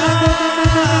right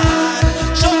hand.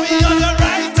 Show me all your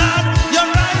right hand. Your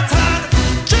right hand.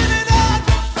 Trinidad.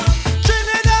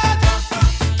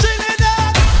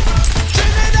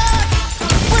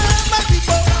 Where are my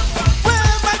people? Where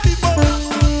are my people?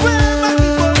 Where are my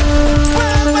people?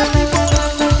 Where are my people?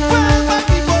 Where are my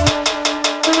people?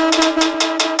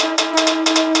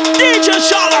 DJ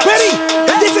Charlotte, ready?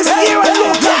 This is here and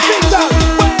local finger.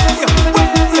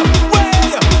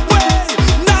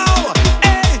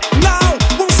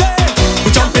 We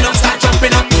jumping up, start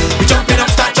jumping up. We jumping up,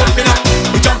 start jumping up.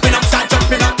 We jumping up, start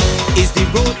jumping up. Is the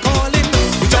road calling?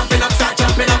 We jumping up, start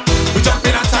jumping up. We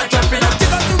jumping up, start jumping up.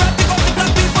 Take out the rat, take out the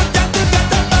black people, get the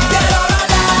better. Get all of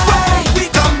that. We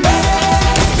coming,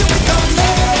 still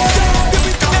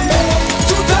we coming.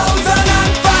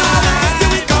 2005,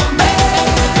 still we coming.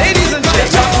 Ladies and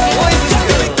gentlemen, boys and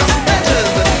girls,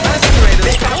 dancers and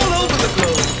masqueraders all over the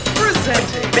globe,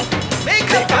 presenting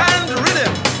Make a Band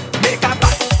Rhythm. Make a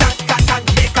bat, tak,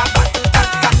 make a bat,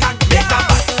 tak, make a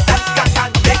bat,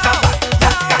 tak, make a bat,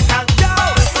 tak.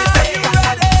 Are you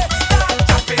ready? Start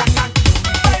jumping, final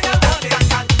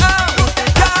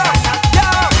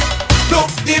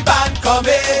look the band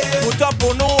coming. Put up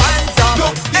on no hands up.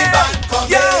 Look the band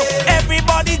coming. Yo,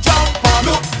 everybody jump up.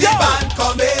 Look the band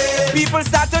coming. People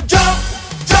start to jump.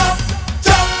 No.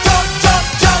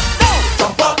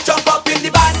 Jump up in the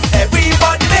band.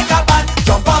 Everybody make a band.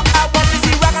 Jump up. I want to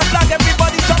see rock and flag.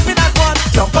 Everybody jumping as one.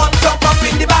 Jump up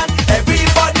in the band.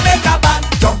 Everybody make a band.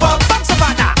 Jump up. Back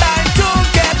Savannah. Time to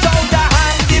get out the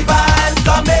hand. The band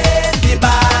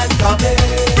coming.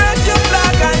 Raise your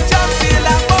flag and jump till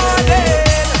the morning.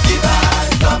 The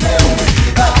band coming.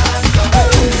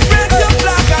 Raise your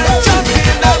flag and jump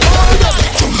till the morning.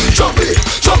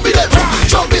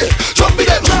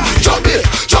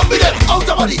 Jump it, out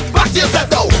the body, back to yourself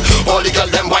now. All the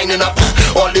girls them winding up,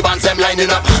 all the bands them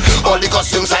lining up, all the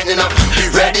costumes signing up. Be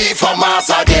ready for mass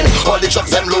again. All the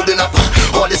trucks them loading up,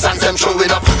 all the sands them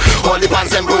throwing up, all the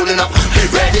bands them rolling up. Be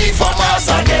ready for mass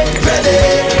again.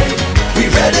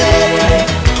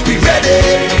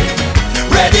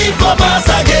 Ready for mass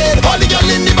again. All the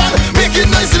girls in the band making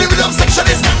noise in the rhythm section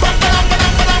is.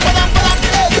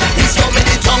 He's coming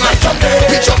the tongue like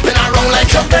jumping. We jumping around like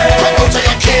jumping. Come out of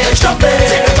your cage, jumping.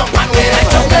 Take it up and way like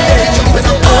jumping. Jumping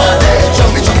up all day,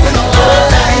 jumping up all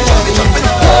day, jumping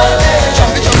up all day,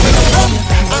 jumping up.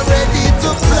 I'm ready to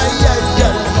fly,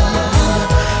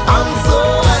 I'm so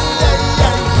high,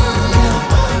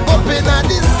 up in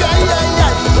the sky,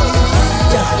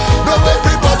 Now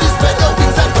everybody spread your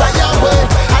wings and fly away.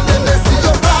 And then they see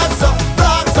your flags up,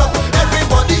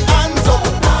 everybody hands up.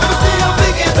 Let me see you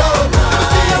fling it up,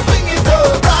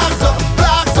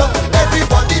 flags up,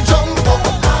 everybody jump up.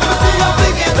 Let me see you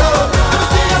fling it up,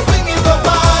 swing it up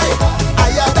high.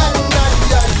 Higher than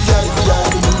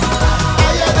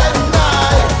I,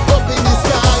 up in the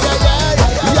sky,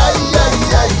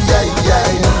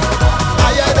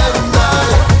 higher than I.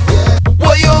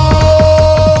 Woyo,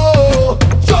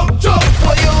 jump,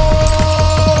 woyo,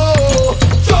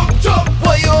 jump,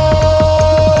 woyo,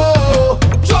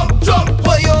 jump,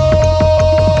 woyo.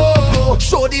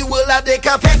 Show the world that they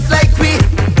can flex like we,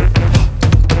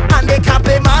 and they can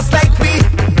play mass like we.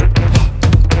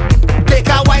 They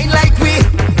can wine like we,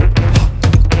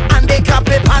 and they can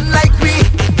play pan like we.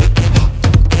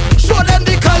 Show them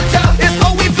the culture, it's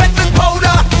how we flex with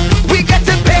powder. We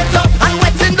getting paint up and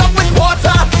wetting up with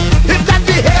water. If that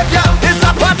behavior is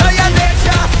a part of your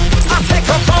nature, I say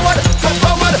come forward.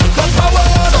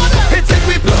 It's in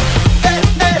we blood,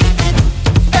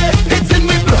 it's in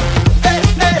we blood,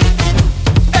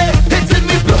 it's in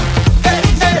we blood.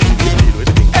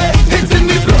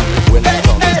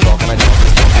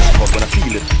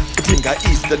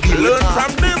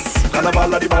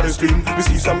 the baddest thing. We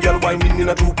see some girl whining in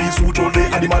a two-piece suit all day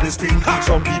at the baddest thing.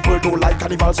 Some people don't like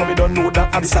carnival, so they don't know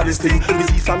that are the saddest thing. We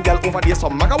see some girl over there,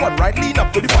 some maga one right lean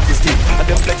up to the fattest thing, and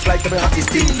them flex like them hottest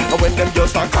thing. And when them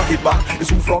girls start cock it back, it's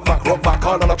who frog back, rock back,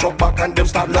 all on a truck back, and them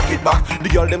start lock it back. The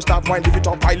girl them start whine, lift it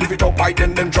up high,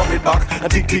 then them drop it back,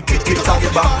 and tick tick tick tick tack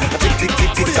it back, and tick tick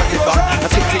tick tick tack it back,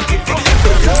 and tick tick tick tick.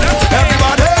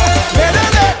 Everybody, let it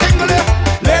tingle it,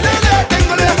 let it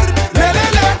tingle it, let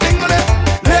it tingle it,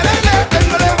 let it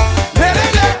tingle it, let it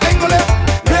tingle it,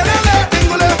 let it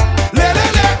tingle it, let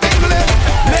it tingle it,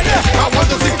 let it. I want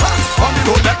to see hands on the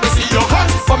road, let me see your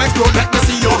hands. From explode, let me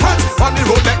see your hands. On the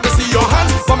road, let me see your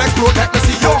hands. From explode, let me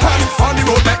see your hands. On the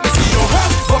road, let me see your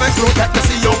hands. From explode, let me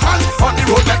see your hands. On the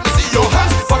road, let me see your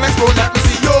hands. From explode, let me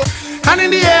see your. Hand in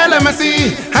the air, let me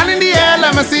see. Hand in the air,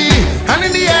 let me see. Hand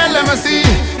in the air, let me see.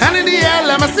 Hand in the air,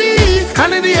 let me see.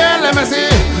 Hand in the air, let me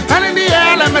see. Hand in the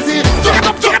air, let me see. Jump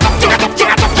up, jump up, jump up,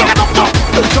 jump up, jump up, jump up.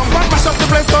 Jump and mash up the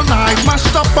place tonight. Mash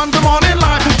it up on the morning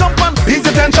light. Jump and ease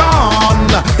the tension,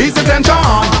 ease the tension.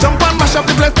 Jump and mash up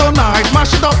the place tonight.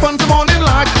 Mash it up on the morning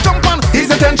light. Jump and ease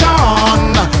the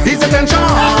tension, ease the tension.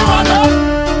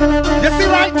 You see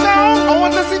right now, I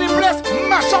want to see the place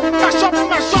mash up, mash up,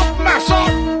 mash up, mash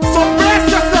up. So brace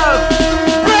yourself,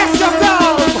 brace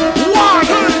yourself. 1,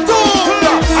 2,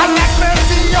 and let me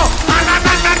see you.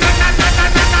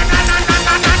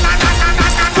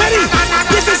 Ready?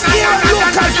 This is here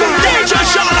local from Danger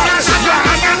Charlotte.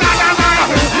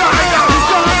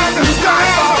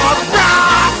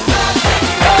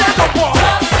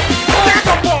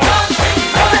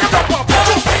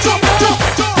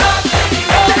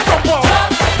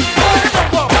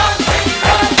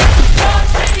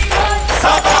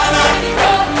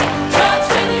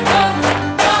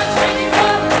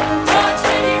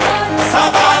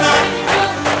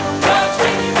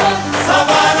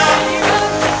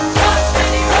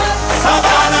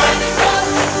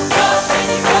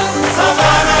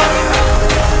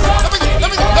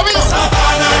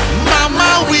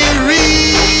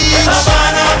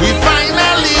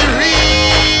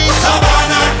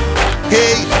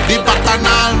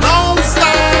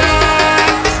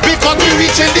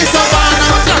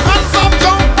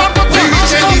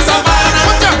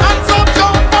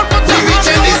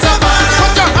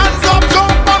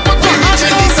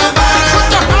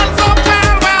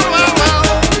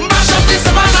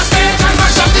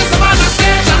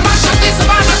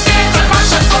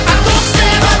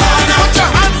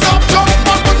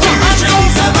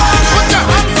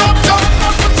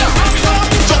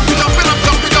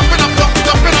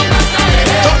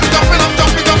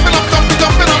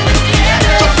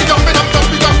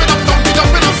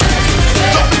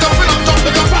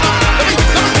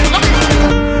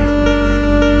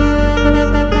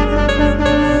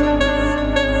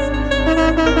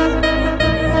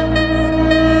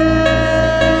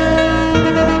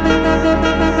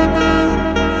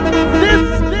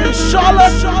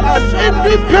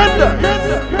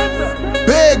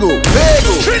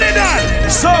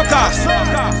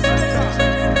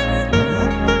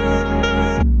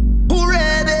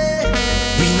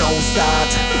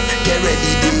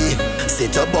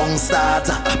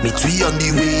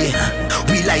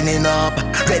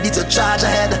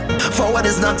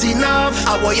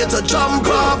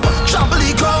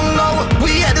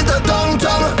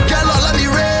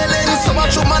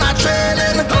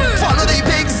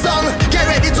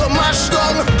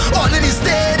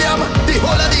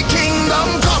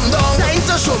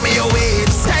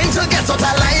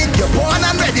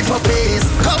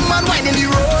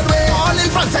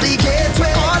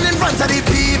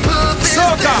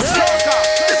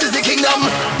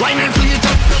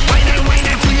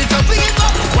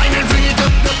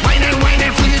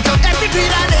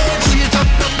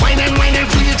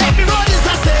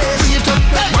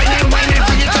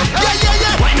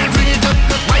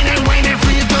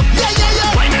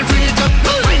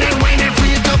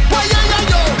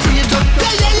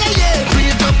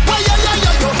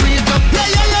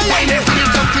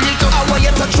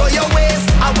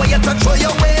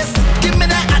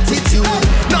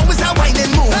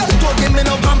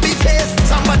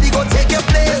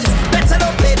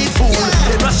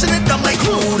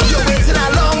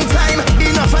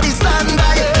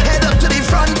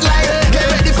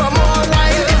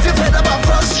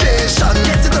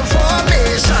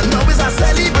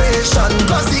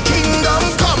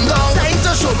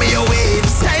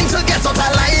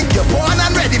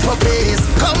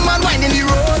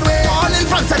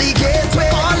 the gateway,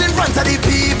 all in front of the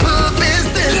people.